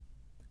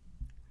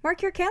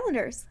Mark your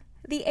calendars.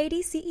 The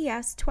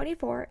ADCES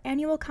 24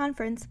 Annual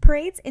Conference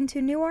parades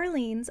into New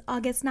Orleans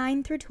August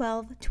 9 through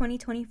 12,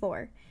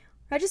 2024.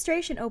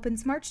 Registration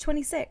opens March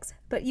 26,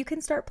 but you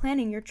can start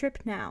planning your trip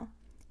now.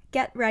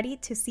 Get ready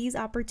to seize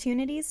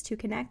opportunities to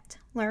connect,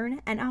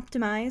 learn, and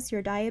optimize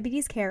your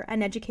diabetes care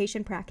and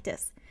education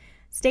practice.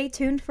 Stay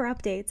tuned for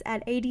updates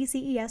at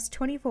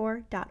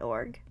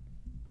adces24.org.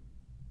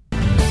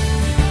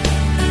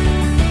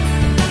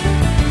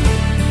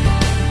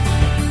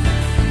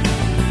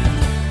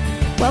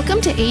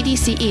 Welcome to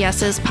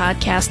ADCES's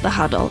podcast, The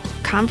Huddle,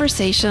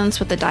 Conversations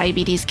with the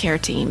Diabetes Care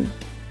Team.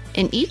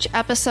 In each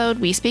episode,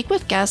 we speak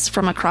with guests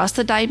from across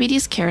the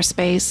diabetes care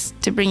space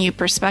to bring you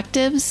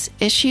perspectives,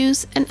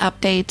 issues, and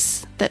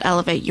updates that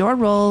elevate your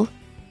role,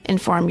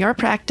 inform your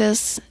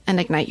practice,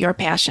 and ignite your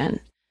passion.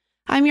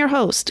 I'm your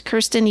host,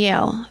 Kirsten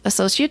Yale,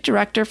 Associate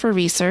Director for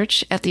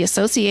Research at the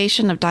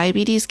Association of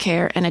Diabetes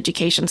Care and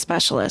Education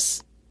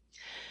Specialists.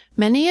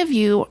 Many of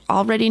you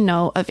already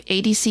know of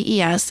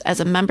ADCES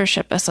as a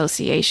membership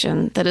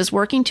association that is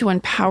working to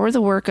empower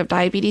the work of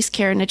diabetes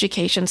care and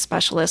education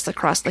specialists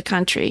across the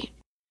country.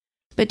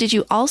 But did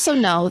you also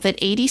know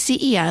that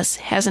ADCES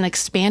has an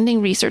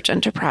expanding research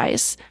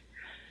enterprise?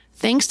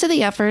 Thanks to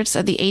the efforts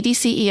of the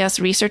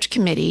ADCES Research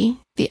Committee,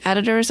 the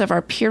editors of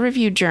our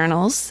peer-reviewed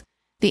journals,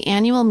 the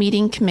annual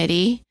meeting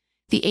committee,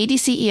 the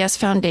ADCES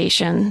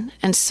Foundation,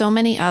 and so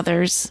many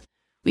others,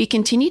 we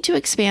continue to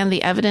expand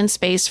the evidence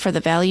base for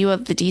the value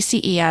of the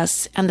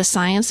DCES and the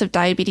science of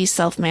diabetes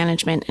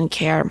self-management and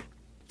care.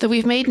 Though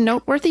we've made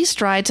noteworthy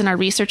strides in our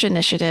research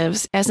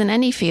initiatives, as in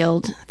any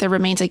field, there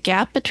remains a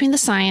gap between the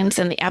science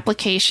and the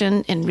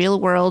application in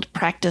real-world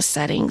practice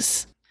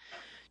settings.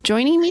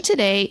 Joining me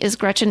today is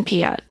Gretchen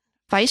Piatt,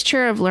 Vice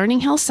Chair of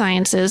Learning Health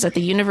Sciences at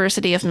the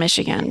University of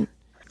Michigan.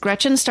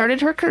 Gretchen started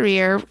her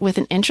career with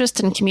an interest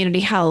in community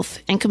health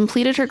and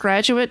completed her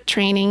graduate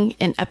training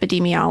in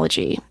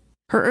epidemiology.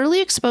 Her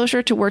early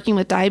exposure to working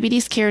with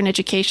diabetes care and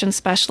education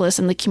specialists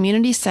in the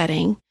community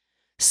setting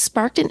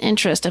sparked an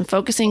interest in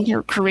focusing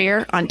her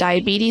career on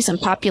diabetes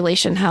and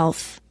population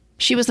health.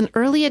 She was an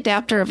early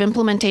adapter of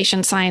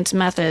implementation science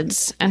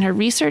methods, and her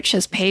research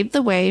has paved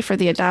the way for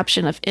the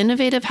adoption of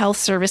innovative health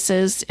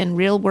services in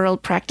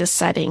real-world practice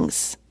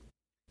settings.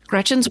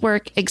 Gretchen's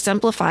work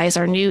exemplifies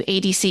our new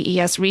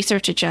ADCES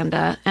research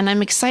agenda, and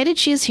I'm excited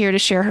she is here to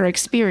share her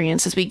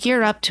experience as we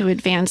gear up to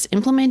advance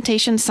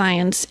implementation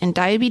science in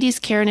diabetes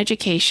care and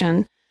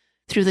education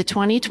through the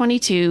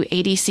 2022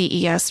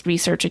 ADCES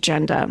research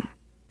agenda.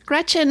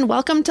 Gretchen,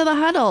 welcome to the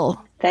Huddle.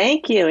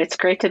 Thank you. It's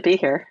great to be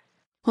here.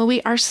 Well,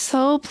 we are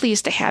so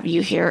pleased to have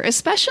you here,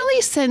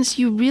 especially since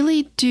you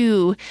really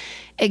do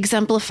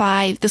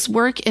exemplify this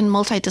work in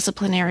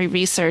multidisciplinary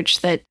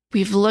research that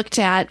we've looked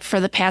at for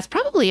the past,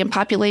 probably in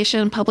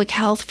population public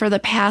health for the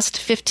past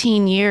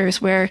 15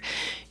 years, where,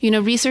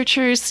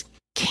 researchers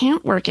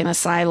can't work in a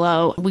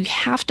silo. We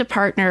have to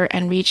partner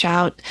and reach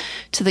out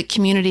to the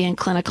community and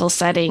clinical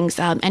settings.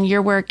 And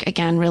your work,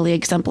 again, really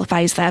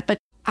exemplifies that. But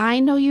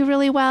I know you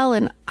really well,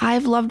 and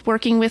I've loved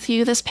working with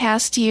you this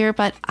past year,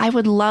 but I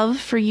would love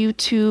for you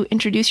to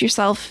introduce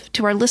yourself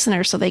to our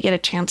listeners so they get a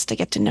chance to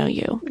get to know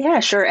you. Yeah,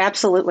 sure.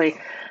 Absolutely.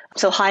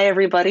 So hi,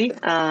 everybody.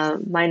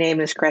 My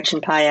name is Gretchen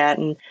Piatt,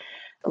 and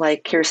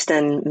like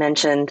Kirsten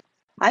mentioned,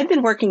 I've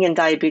been working in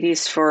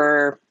diabetes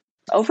for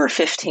over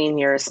 15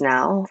 years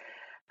now.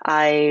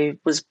 I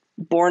was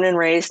born and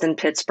raised in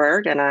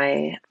Pittsburgh, and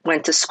I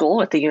went to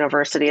school at the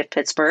University of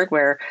Pittsburgh,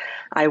 where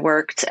I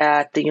worked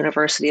at the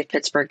University of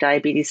Pittsburgh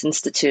Diabetes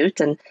Institute.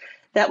 And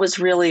that was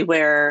really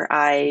where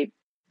I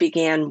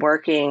began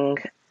working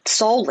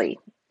solely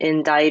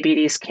in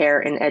diabetes care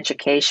and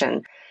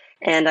education.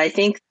 And I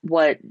think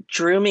what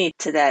drew me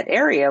to that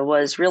area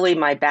was really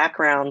my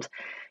background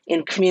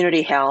in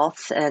community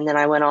health. And then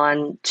I went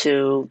on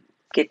to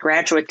get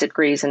graduate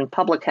degrees in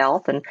public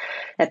health and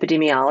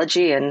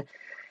epidemiology. And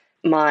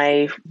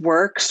my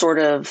work sort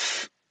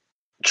of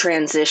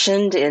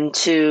transitioned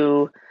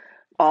into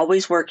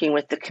always working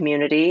with the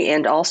community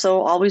and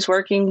also always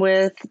working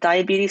with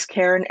diabetes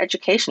care and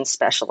education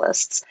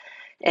specialists,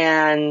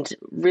 and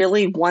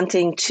really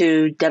wanting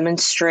to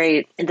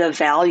demonstrate the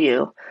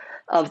value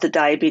of the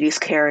diabetes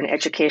care and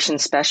education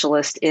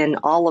specialist in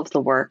all of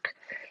the work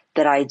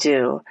that I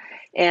do.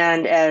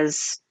 And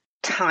as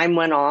time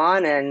went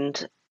on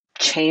and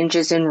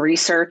changes in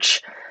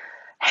research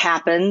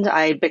happened,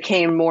 I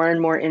became more and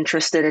more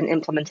interested in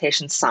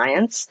implementation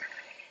science.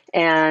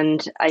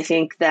 And I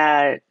think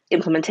that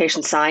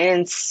implementation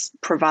science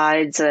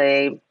provides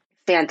a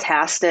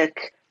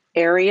fantastic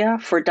area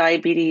for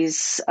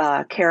diabetes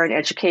care and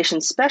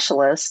education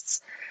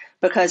specialists,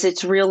 because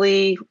it's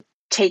really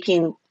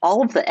taking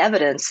all of the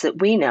evidence that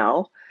we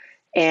know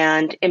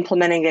and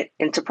implementing it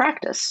into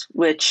practice,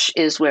 which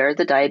is where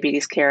the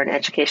diabetes care and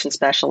education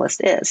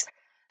specialist is.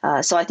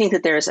 So I think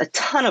that there's a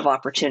ton of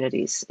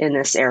opportunities in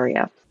this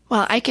area.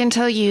 Well, I can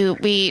tell you,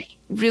 we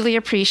really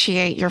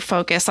appreciate your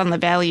focus on the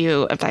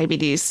value of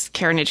diabetes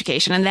care and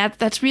education. And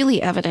that's really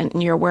evident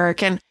in your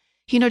work. And,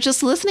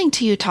 just listening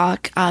to you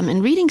talk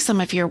and reading some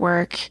of your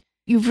work,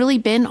 you've really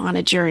been on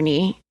a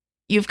journey.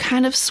 you've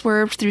kind of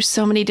swerved through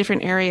so many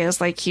different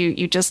areas, like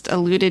you just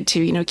alluded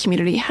to,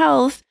 community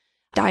health,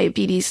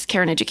 diabetes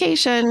care and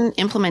education,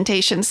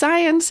 implementation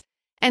science.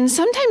 And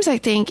sometimes I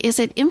think, is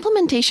it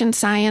implementation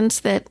science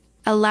that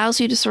allows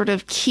you to sort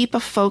of keep a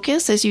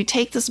focus as you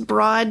take this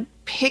broad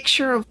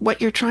picture of what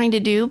you're trying to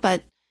do,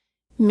 but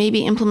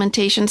maybe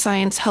implementation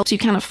science helps you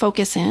kind of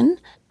focus in?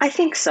 I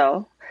think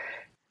so.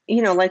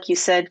 Like you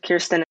said,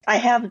 Kirsten, I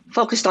have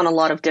focused on a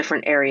lot of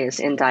different areas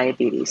in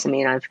diabetes. I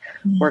mean, I've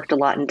worked a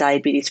lot in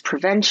diabetes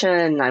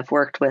prevention. I've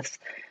worked with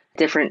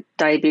different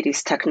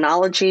diabetes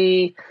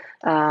technology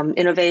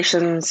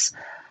innovations.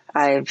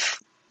 I've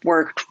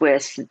worked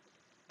with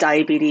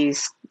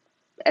diabetes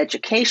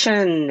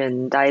education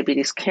and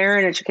diabetes care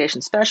and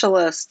education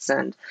specialists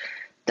and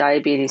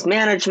diabetes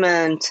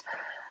management.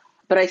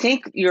 But I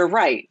think you're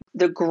right.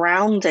 The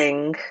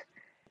grounding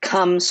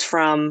comes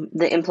from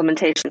the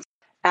implementation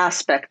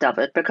aspect of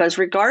it, because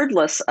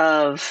regardless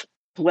of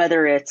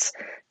whether it's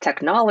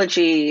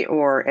technology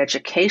or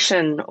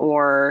education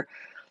or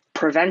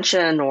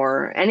prevention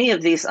or any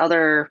of these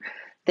other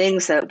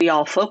things that we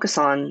all focus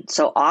on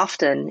so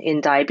often in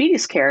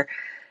diabetes care,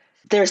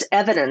 there's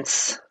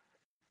evidence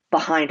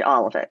behind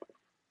all of it.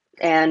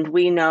 And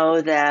we know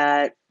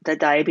that the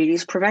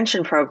diabetes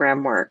prevention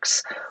program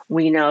works.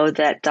 We know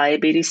that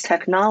diabetes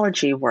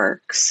technology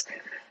works.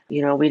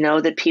 We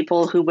know that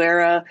people who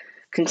wear a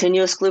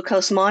continuous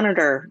glucose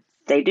monitor,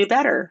 they do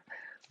better.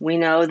 We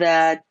know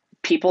that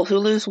people who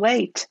lose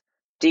weight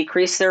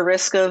decrease their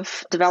risk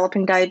of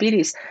developing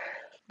diabetes.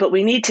 But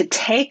we need to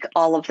take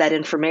all of that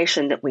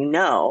information that we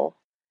know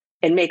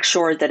and make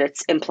sure that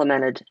it's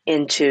implemented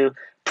into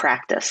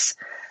practice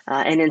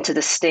and into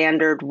the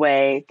standard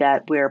way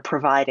that we're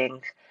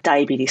providing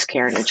diabetes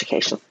care and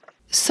education.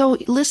 So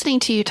listening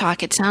to you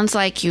talk, it sounds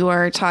like you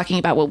are talking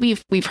about what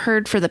we've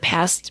heard for the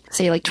past,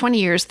 say, like 20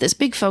 years, this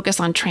big focus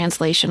on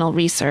translational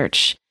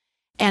research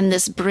and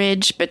this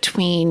bridge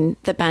between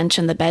the bench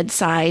and the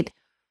bedside.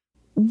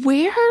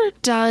 Where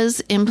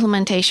does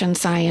implementation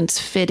science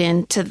fit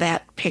into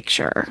that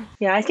picture?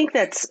 Yeah, I think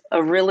that's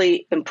a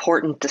really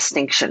important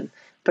distinction,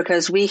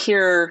 because we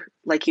hear,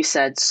 like you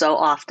said, so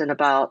often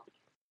about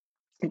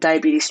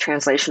diabetes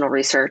translational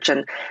research.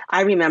 And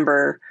I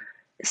remember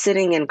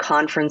sitting in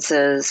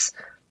conferences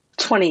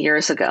 20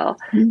 years ago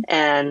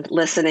and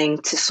listening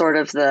to sort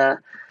of the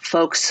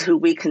folks who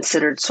we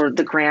considered sort of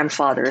the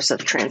grandfathers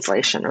of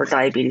translation or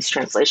diabetes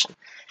translation.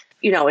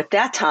 At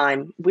that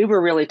time, we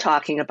were really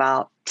talking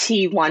about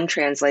T1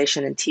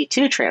 translation and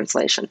T2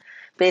 translation,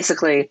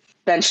 basically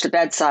bench to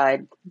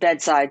bedside,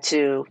 bedside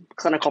to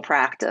clinical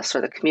practice or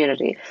the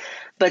community.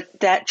 But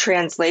that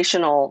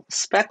translational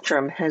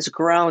spectrum has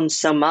grown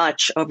so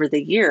much over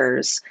the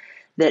years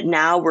that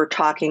now we're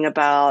talking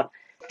about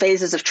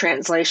phases of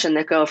translation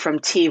that go from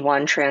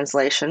T1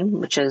 translation,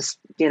 which is,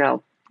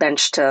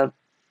 bench to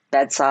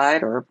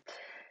bedside, or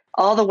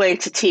all the way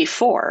to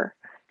T4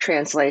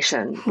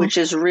 translation, which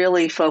is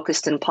really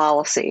focused in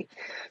policy.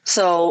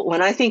 So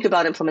when I think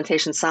about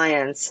implementation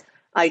science,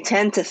 I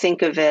tend to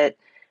think of it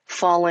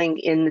falling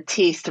in the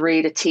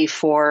T3 to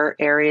T4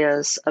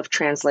 areas of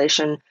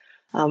translation,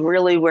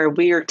 really where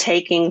we are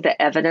taking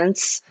the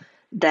evidence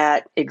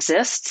that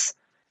exists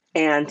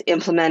and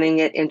implementing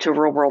it into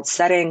real world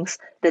settings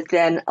that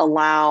then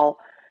allow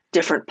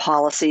different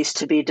policies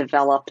to be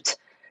developed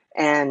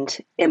and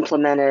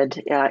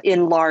implemented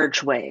in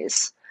large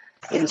ways,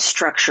 in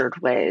structured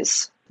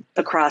ways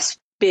across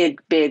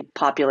big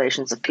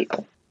populations of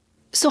people.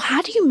 So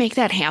how do you make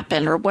that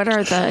happen? Or what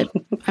are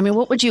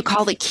what would you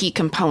call the key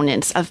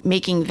components of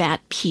making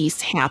that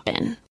piece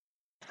happen?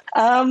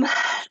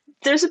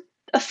 There's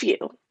a few.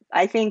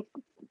 I think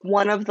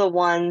one of the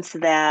ones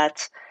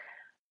that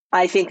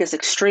I think is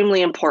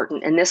extremely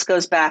important, and this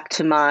goes back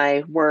to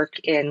my work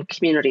in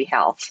community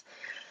health,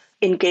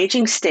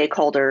 engaging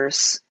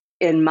stakeholders,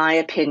 in my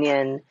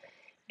opinion,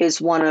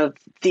 is one of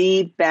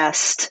the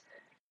best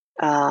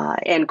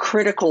and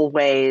critical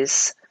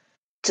ways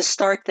to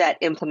start that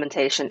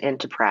implementation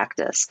into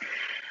practice.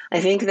 I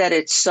think that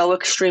it's so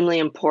extremely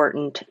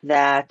important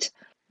that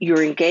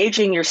you're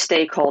engaging your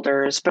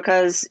stakeholders,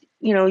 because,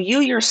 you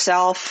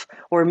yourself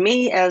or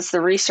me as the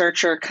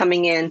researcher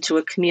coming into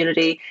a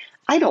community,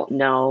 I don't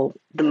know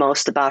the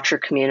most about your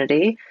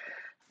community.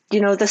 The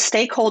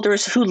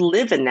stakeholders who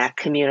live in that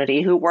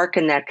community, who work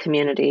in that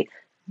community,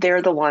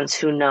 they're the ones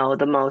who know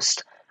the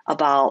most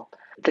about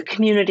the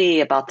community,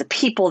 about the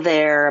people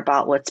there,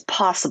 about what's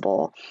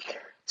possible.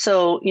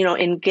 So,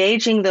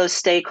 engaging those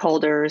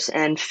stakeholders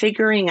and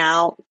figuring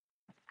out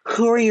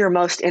who are your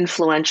most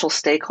influential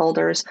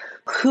stakeholders,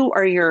 who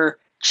are your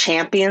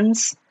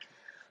champions,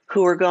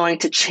 who are going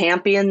to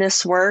champion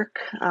this work.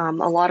 A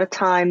lot of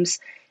times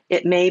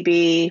it may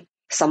be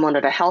someone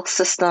at a health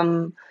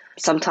system.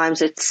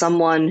 Sometimes it's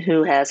someone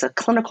who has a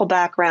clinical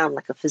background,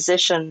 like a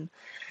physician.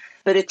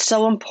 But it's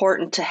so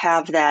important to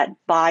have that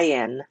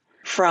buy-in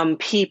from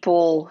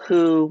people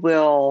who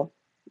will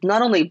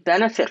not only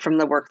benefit from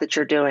the work that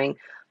you're doing,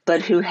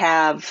 but who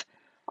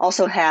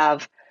also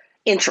have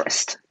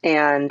interest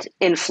and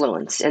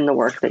influence in the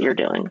work that you're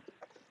doing.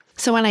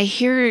 So when I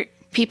hear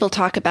people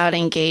talk about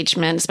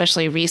engagement,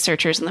 especially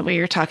researchers, and the way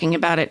you're talking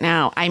about it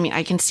now, I mean,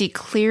 I can see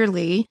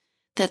clearly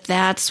that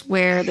that's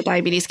where the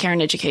diabetes care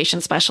and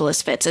education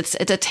specialist fits. It's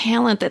a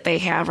talent that they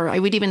have, or I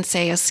would even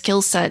say a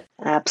skill set.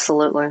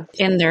 Absolutely.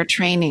 In their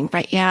training,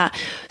 right? Yeah.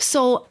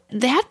 So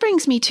that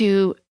brings me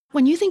to,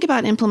 when you think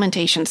about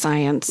implementation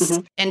science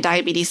and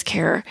diabetes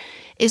care,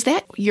 is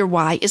that your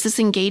why? Is this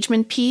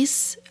engagement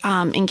piece,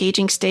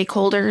 engaging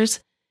stakeholders?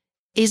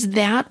 Is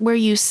that where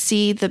you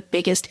see the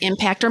biggest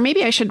impact? Or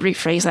maybe I should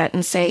rephrase that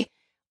and say,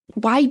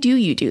 why do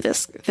you do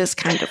this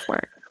kind of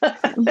work?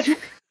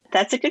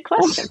 That's a good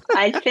question.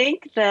 I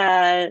think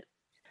that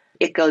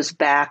it goes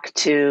back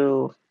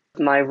to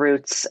my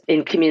roots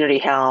in community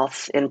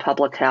health, in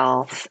public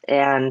health,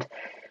 and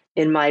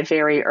in my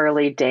very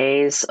early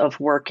days of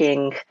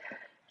working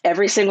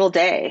every single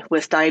day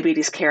with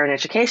diabetes care and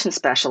education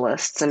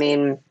specialists. I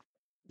mean,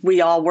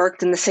 we all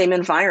worked in the same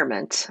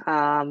environment.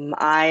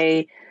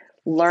 I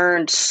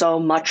learned so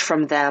much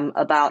from them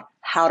about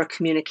how to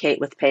communicate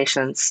with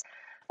patients,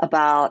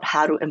 about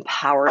how to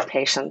empower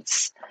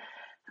patients.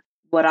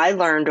 What I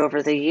learned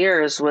over the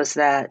years was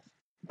that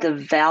the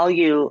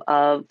value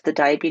of the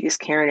diabetes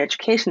care and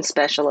education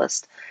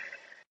specialist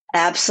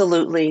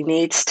absolutely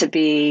needs to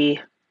be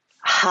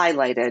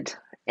highlighted,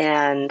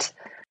 and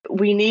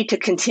we need to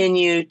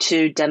continue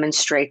to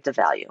demonstrate the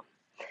value.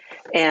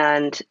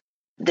 And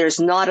there's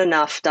not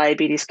enough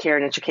diabetes care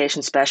and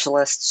education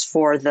specialists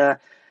for the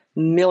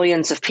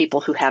millions of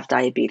people who have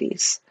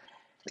diabetes.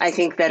 I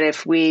think that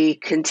if we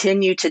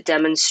continue to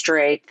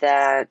demonstrate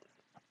that,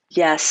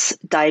 yes,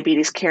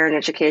 diabetes care and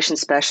education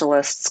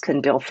specialists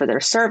can bill for their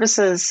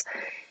services.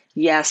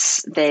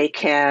 Yes, they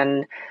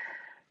can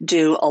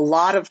do a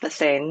lot of the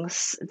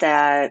things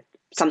that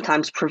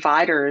sometimes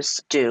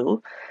providers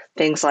do,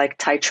 things like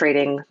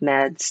titrating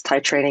meds,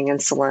 titrating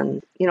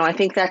insulin. I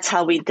think that's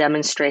how we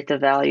demonstrate the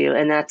value,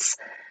 and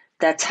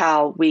that's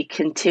how we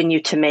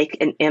continue to make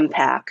an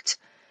impact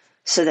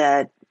so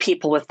that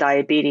people with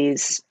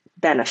diabetes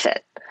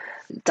benefit.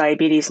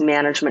 Diabetes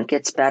management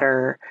gets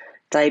better.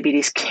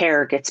 Diabetes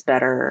care gets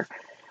better,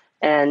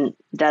 and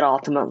that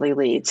ultimately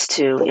leads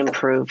to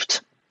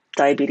improved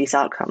diabetes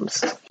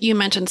outcomes. You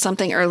mentioned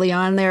something early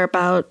on there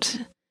about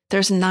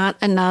there's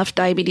not enough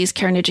diabetes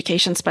care and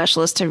education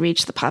specialists to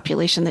reach the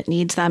population that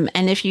needs them.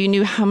 And if you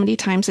knew how many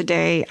times a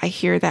day I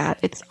hear that,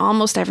 it's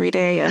almost every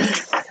day.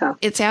 And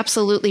it's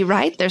absolutely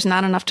right. There's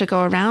not enough to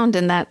go around,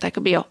 and that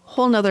could be a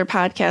whole nother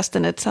podcast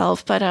in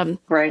itself. But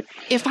right.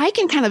 If I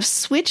can kind of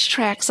switch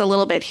tracks a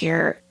little bit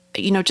here,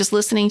 just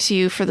listening to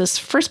you for this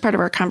first part of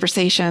our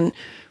conversation,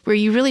 where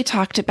you really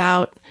talked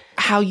about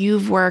how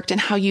you've worked and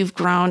how you've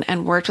grown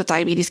and worked with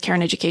diabetes care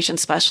and education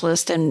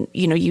specialists. And,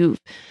 you've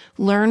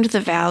learned the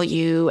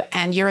value,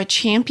 and you're a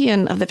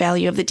champion of the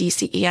value of the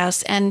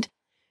DCES. And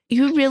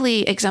you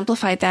really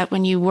exemplified that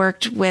when you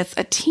worked with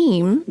a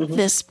team,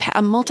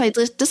 a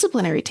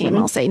multidisciplinary team,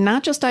 I'll say,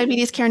 not just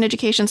diabetes care and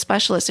education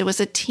specialists. It was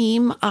a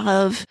team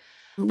of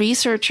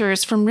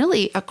researchers from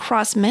really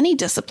across many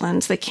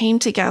disciplines that came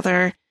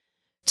together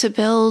to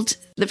build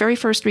the very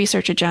first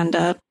research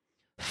agenda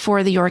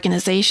for the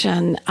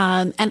organization.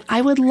 And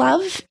I would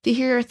love to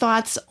hear your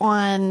thoughts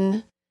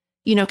on,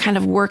 kind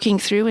of working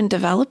through and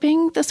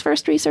developing this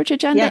first research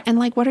agenda, and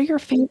what are your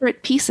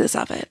favorite pieces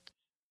of it?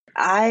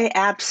 I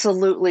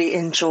absolutely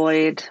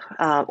enjoyed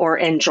or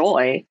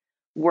enjoy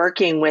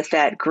working with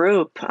that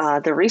group,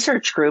 the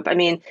research group. I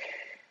mean,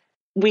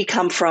 we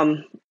come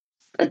from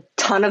a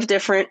ton of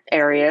different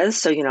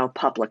areas. So,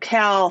 public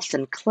health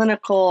and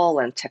clinical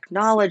and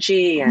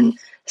technology and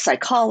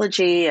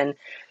psychology. And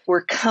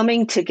we're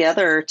coming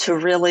together to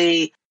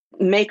really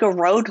make a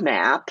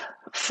roadmap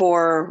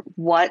for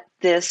what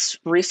this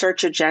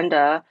research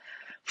agenda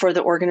for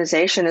the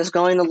organization is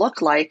going to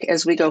look like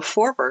as we go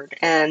forward.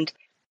 And,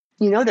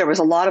 there was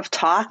a lot of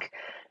talk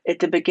at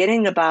the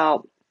beginning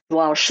about,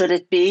 well, should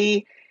it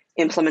be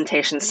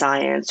implementation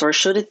science, or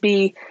should it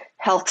be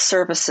health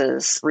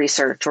services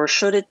research, or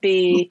should it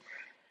be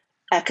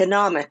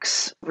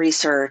economics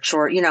research,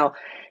 or,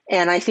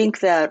 and I think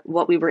that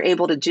what we were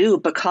able to do,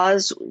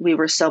 because we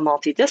were so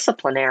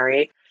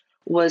multidisciplinary,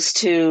 was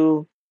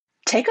to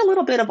take a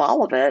little bit of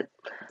all of it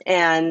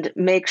and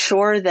make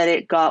sure that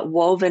it got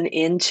woven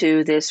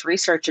into this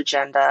research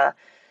agenda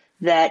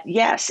that,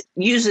 yes,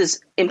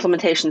 uses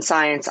implementation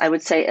science, I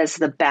would say, as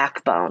the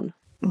backbone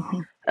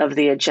of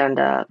the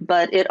agenda,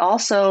 but it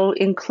also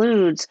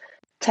includes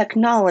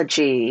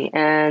technology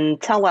and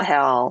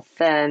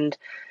telehealth and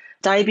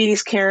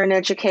diabetes care and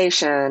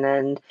education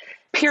and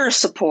peer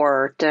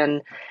support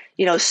and,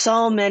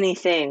 so many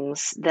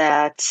things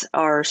that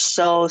are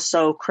so,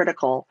 so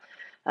critical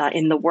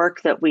in the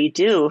work that we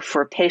do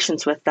for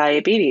patients with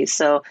diabetes.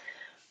 So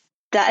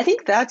I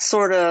think that's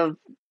sort of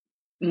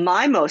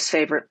my most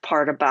favorite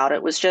part about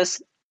it, was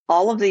just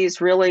all of these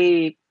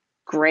really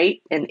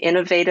great and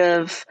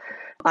innovative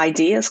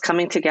ideas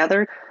coming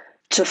together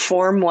to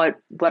form what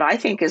I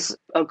think is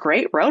a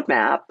great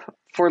roadmap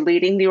for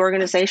leading the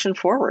organization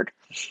forward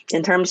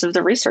in terms of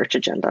the research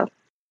agenda.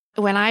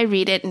 when I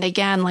read it, and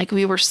again, like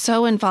we were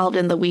so involved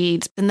in the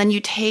weeds, and then you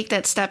take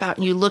that step out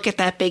and you look at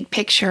that big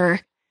picture,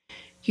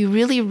 you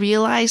really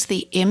realize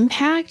the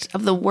impact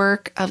of the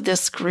work of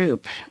this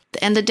group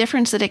and the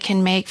difference that it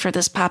can make for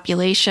this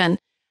population.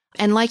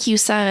 And like you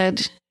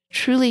said,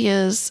 truly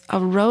is a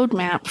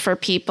roadmap for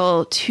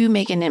people to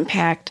make an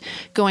impact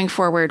going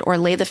forward or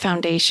lay the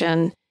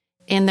foundation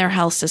in their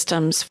health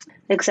systems.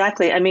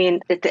 Exactly. I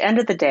mean, at the end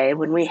of the day,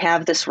 when we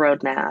have this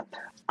roadmap,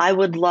 I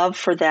would love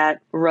for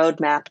that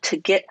roadmap to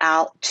get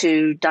out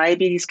to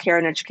diabetes care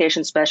and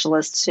education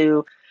specialists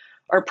who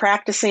are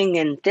practicing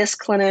in this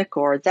clinic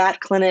or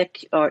that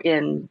clinic or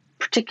in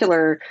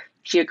particular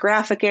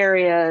geographic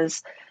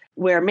areas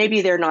where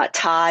maybe they're not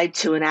tied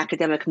to an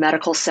academic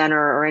medical center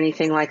or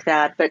anything like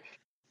that, but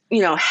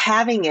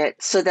having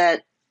it so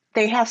that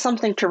they have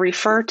something to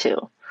refer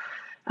to,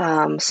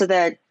 so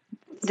that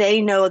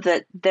they know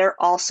that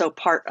they're also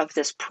part of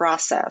this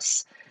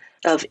process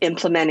of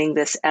implementing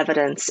this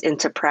evidence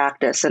into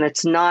practice. And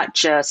it's not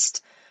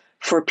just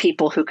for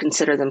people who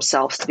consider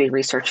themselves to be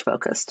research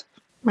focused.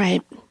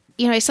 Right.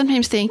 I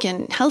sometimes think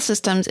in health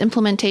systems,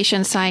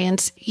 implementation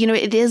science,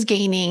 it is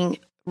gaining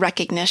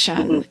recognition.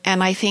 Mm-hmm.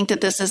 And I think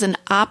that this is an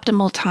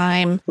optimal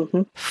time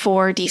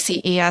for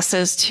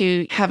DCESs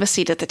to have a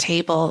seat at the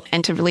table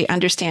and to really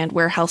understand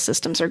where health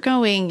systems are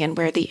going and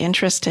where the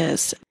interest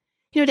is.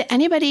 To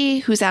anybody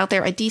who's out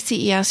there, a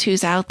DCES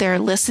who's out there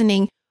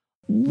listening,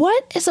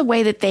 what is a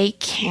way that they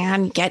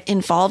can get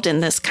involved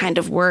in this kind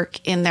of work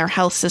in their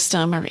health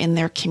system or in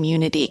their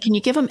community? Can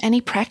you give them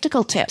any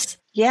practical tips?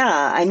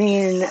 Yeah, I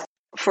mean,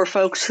 for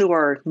folks who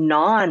are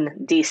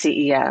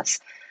non-DCES,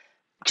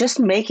 just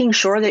making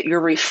sure that you're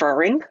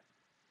referring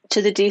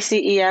to the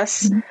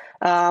DCES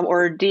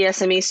or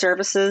DSME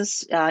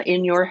services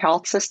in your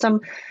health system.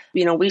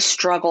 We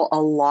struggle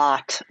a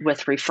lot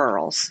with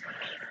referrals.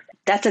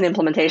 That's an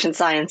implementation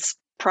science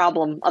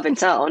problem of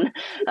its own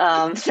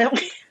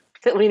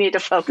that we need to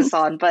focus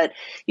on. But,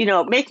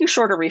 making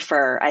sure to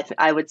refer,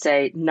 I would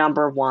say,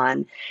 number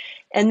one.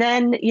 And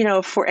then,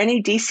 for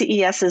any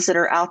DCESs that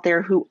are out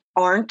there who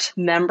aren't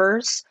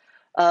members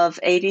of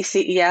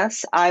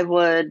ADCES, I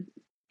would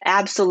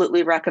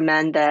absolutely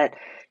recommend that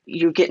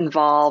you get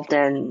involved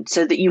and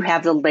so that you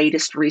have the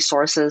latest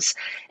resources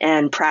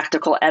and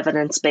practical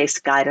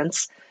evidence-based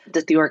guidance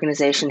that the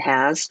organization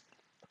has.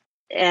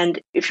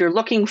 And if you're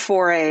looking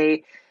for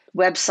a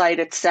website,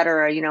 et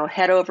cetera,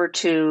 head over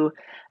to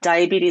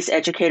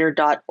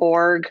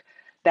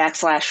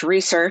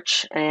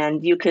diabeteseducator.org/research,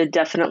 and you could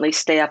definitely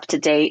stay up to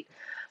date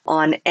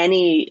on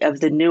any of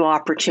the new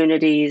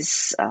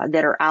opportunities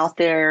that are out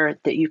there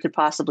that you could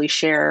possibly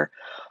share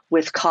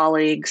with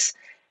colleagues.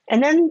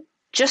 And then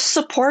just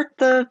support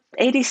the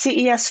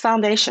ADCES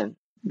Foundation,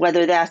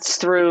 whether that's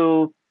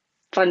through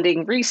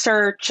funding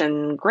research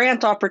and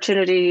grant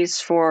opportunities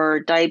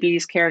for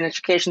diabetes care and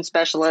education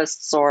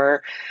specialists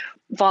or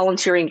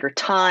volunteering your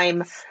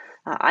time.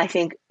 I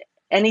think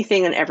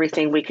anything and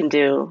everything we can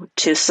do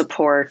to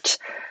support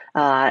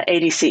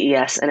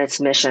ADCES and its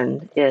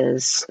mission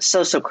is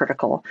so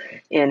critical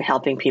in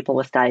helping people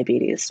with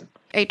diabetes.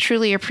 I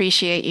truly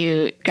appreciate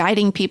you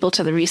guiding people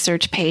to the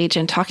research page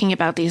and talking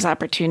about these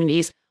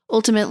opportunities.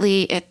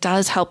 Ultimately, it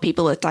does help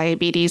people with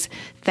diabetes.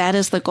 That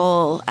is the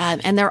goal.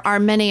 And there are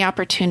many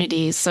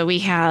opportunities. So we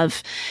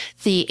have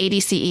the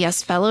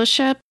ADCES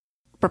Fellowship.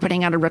 We're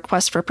putting out a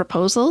request for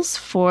proposals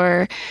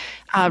for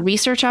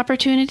research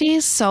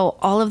opportunities. So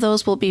all of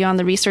those will be on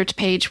the research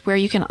page, where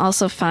you can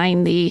also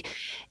find the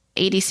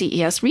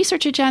ADCES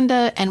research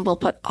agenda, and we'll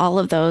put all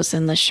of those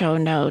in the show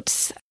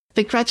notes.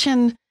 But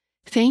Gretchen,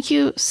 thank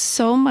you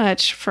so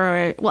much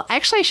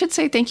I should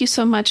say thank you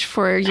so much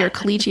for your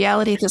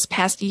collegiality this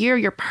past year,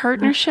 your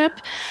partnership,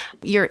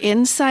 your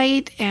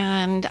insight,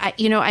 and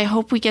I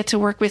hope we get to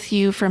work with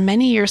you for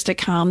many years to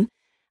come.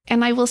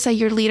 And I will say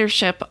your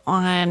leadership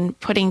on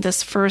putting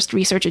this first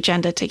research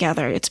agenda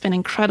together. It's been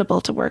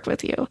incredible to work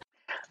with you.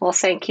 Well,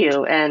 thank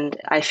you. And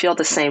I feel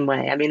the same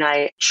way. I mean,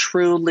 I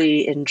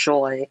truly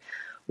enjoy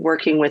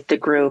working with the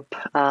group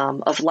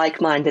of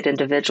like-minded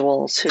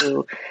individuals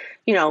who,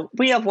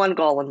 we have one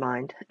goal in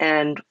mind,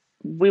 and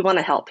we want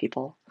to help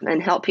people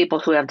and help people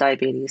who have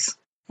diabetes.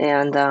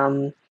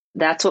 And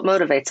that's what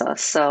motivates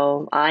us.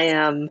 So I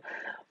am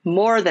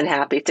more than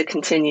happy to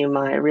continue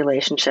my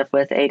relationship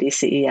with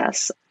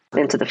ADCES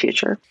into the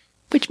future.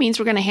 Which means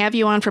we're going to have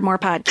you on for more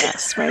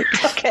podcasts, right?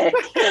 Okay,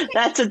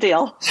 that's a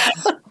deal.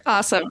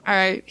 Awesome. All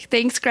right.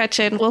 Thanks,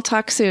 Gretchen. We'll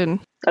talk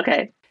soon.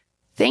 Okay.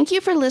 Thank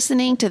you for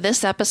listening to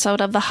this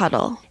episode of The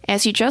Huddle.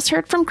 As you just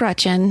heard from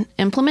Gretchen,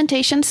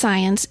 implementation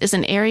science is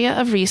an area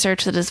of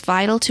research that is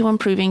vital to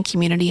improving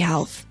community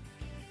health.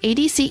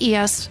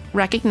 ADCES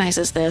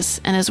recognizes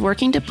this and is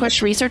working to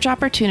push research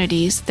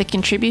opportunities that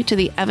contribute to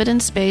the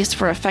evidence base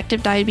for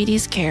effective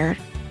diabetes care,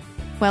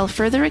 while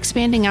further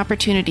expanding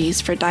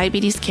opportunities for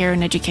diabetes care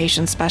and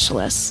education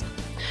specialists.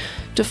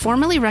 To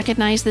formally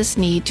recognize this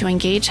need to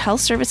engage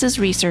health services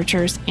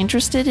researchers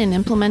interested in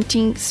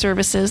implementing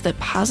services that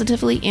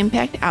positively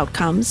impact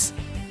outcomes,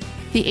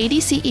 the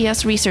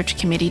ADCES Research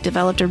Committee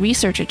developed a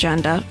research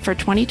agenda for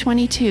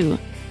 2022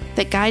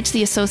 that guides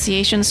the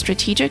association's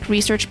strategic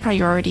research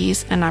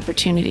priorities and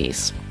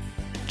opportunities.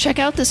 Check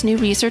out this new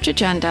research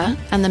agenda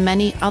and the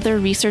many other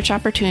research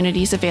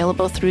opportunities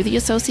available through the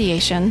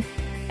association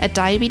at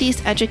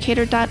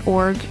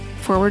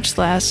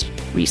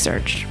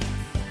diabeteseducator.org/research.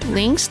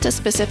 Links to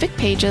specific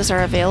pages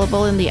are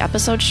available in the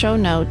episode show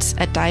notes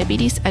at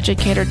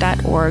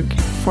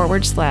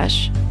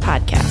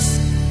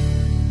diabeteseducator.org/podcasts.